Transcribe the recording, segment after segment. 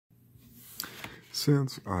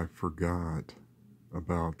Since I forgot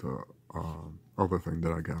about the other thing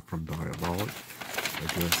that I got from Diabolic, I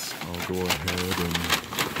guess I'll go ahead and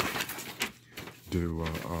do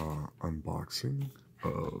an unboxing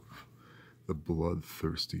of the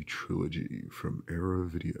Bloodthirsty Trilogy from Arrow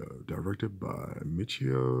Video, directed by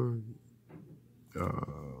Michio,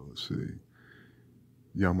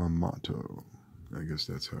 Yamamoto. I guess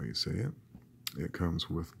that's how you say it. It comes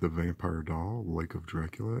with The Vampire Doll, Lake of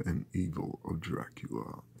Dracula, and Evil of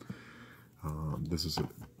Dracula. This is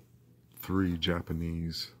 3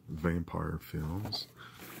 Japanese vampire films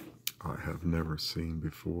I have never seen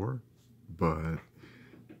before, but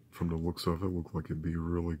from the looks of it, looked like it'd be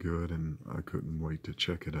really good, and I couldn't wait to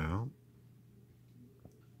check it out.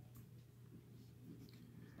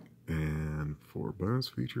 And for bonus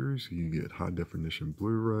features, you get high definition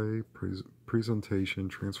Blu-ray, presentation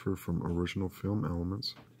transfer from original film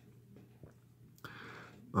elements,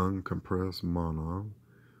 uncompressed mono,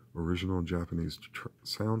 original Japanese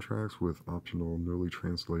soundtracks with optional newly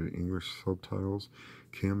translated English subtitles,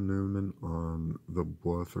 Kim Newman on the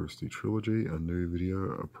Bloodthirsty Trilogy, a new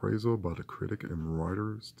video appraisal by the critic and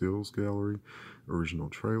writer, Stills Gallery, original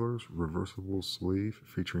trailers, reversible sleeve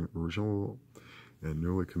featuring original and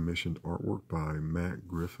newly commissioned artwork by Matt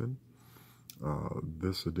Griffin.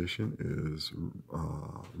 This edition is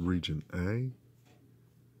Region A,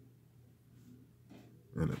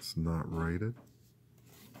 and it's not rated.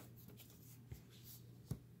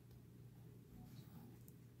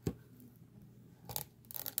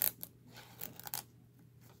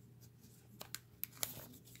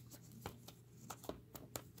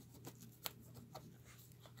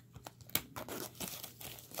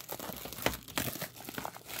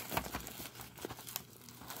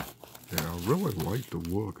 Yeah, I really like the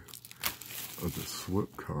look of the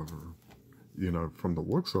slipcover. You know, from the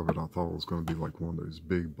looks of it, I thought it was going to be like one of those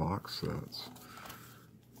big box sets.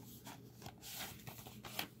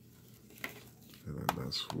 And then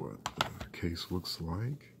that's what the case looks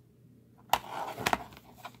like.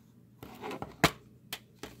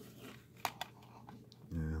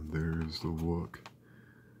 And there's the look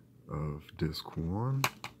of disc 1.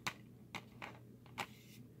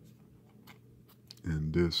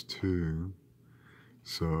 And disc 2.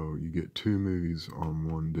 So you get 2 movies on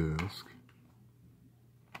one disc.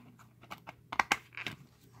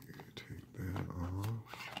 Take that off.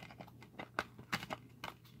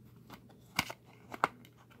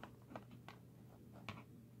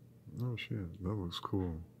 Oh shit, that looks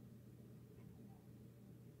cool.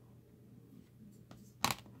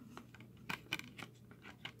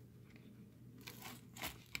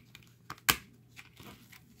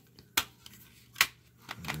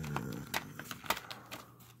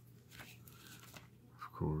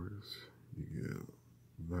 Of course, you get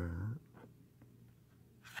that,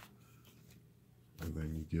 and then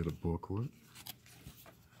you get a booklet.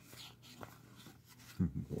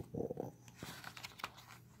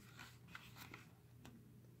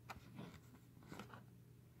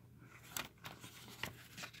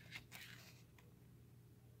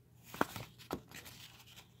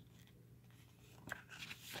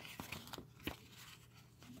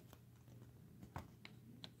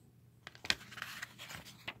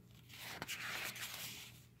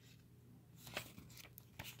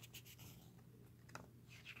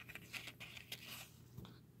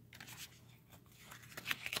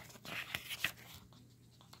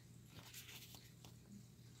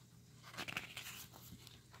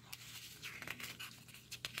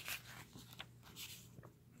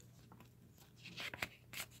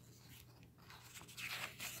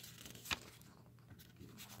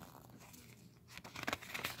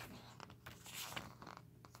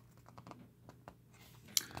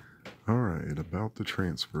 Alright, about the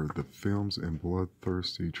transfer. The films in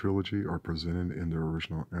Bloodthirsty Trilogy are presented in the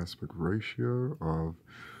original aspect ratio of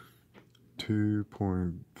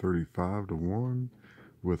 2.35 to 1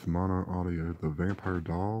 with mono audio. The Vampire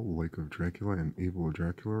Doll, Lake of Dracula, and Evil of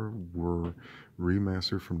Dracula were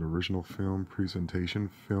remastered from the original film presentation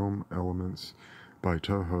film elements by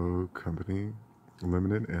Toho Company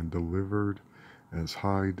Limited and delivered as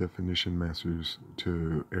high-definition masters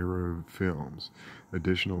to Arrow Films.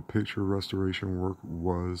 Additional picture restoration work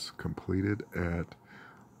was completed at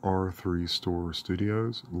R3 Store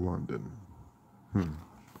Studios, London.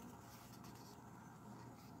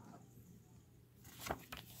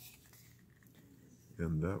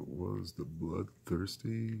 And that was the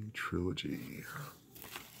Bloodthirsty Trilogy.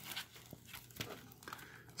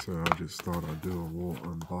 So I just thought I'd do a little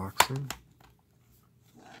unboxing.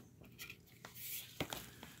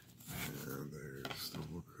 And there's the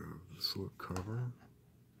look of the slip cover.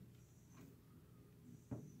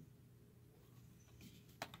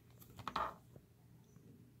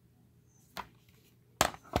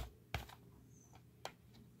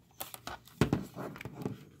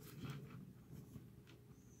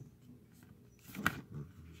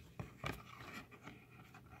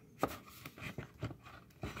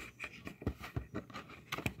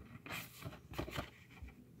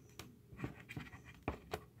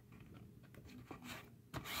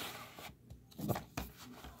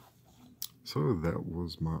 So that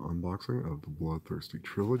was my unboxing of the Bloodthirsty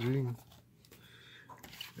trilogy.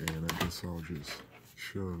 And I guess I'll just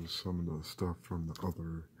show some of the stuff from the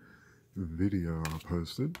other video I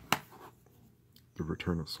posted. The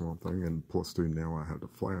Return of Swamp Thing, and plus 2 now I have the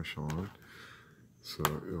flash on, so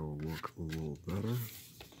it'll look a little better.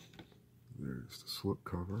 There's the slip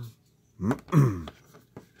cover.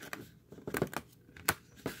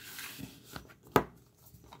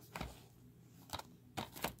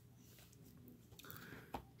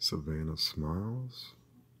 Savannah Smiles.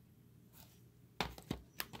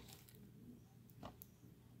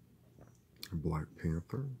 Black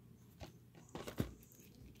Panther.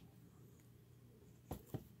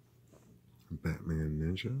 Batman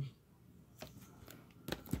Ninja.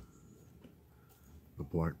 The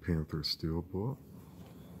Black Panther Steelbook.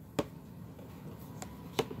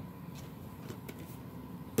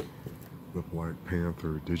 The Black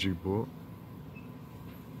Panther Digibook.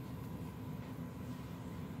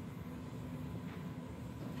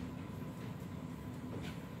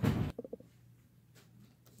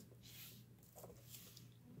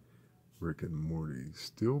 Rick and Morty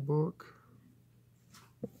Steelbook.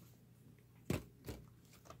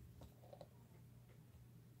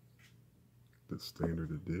 The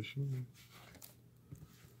Standard Edition.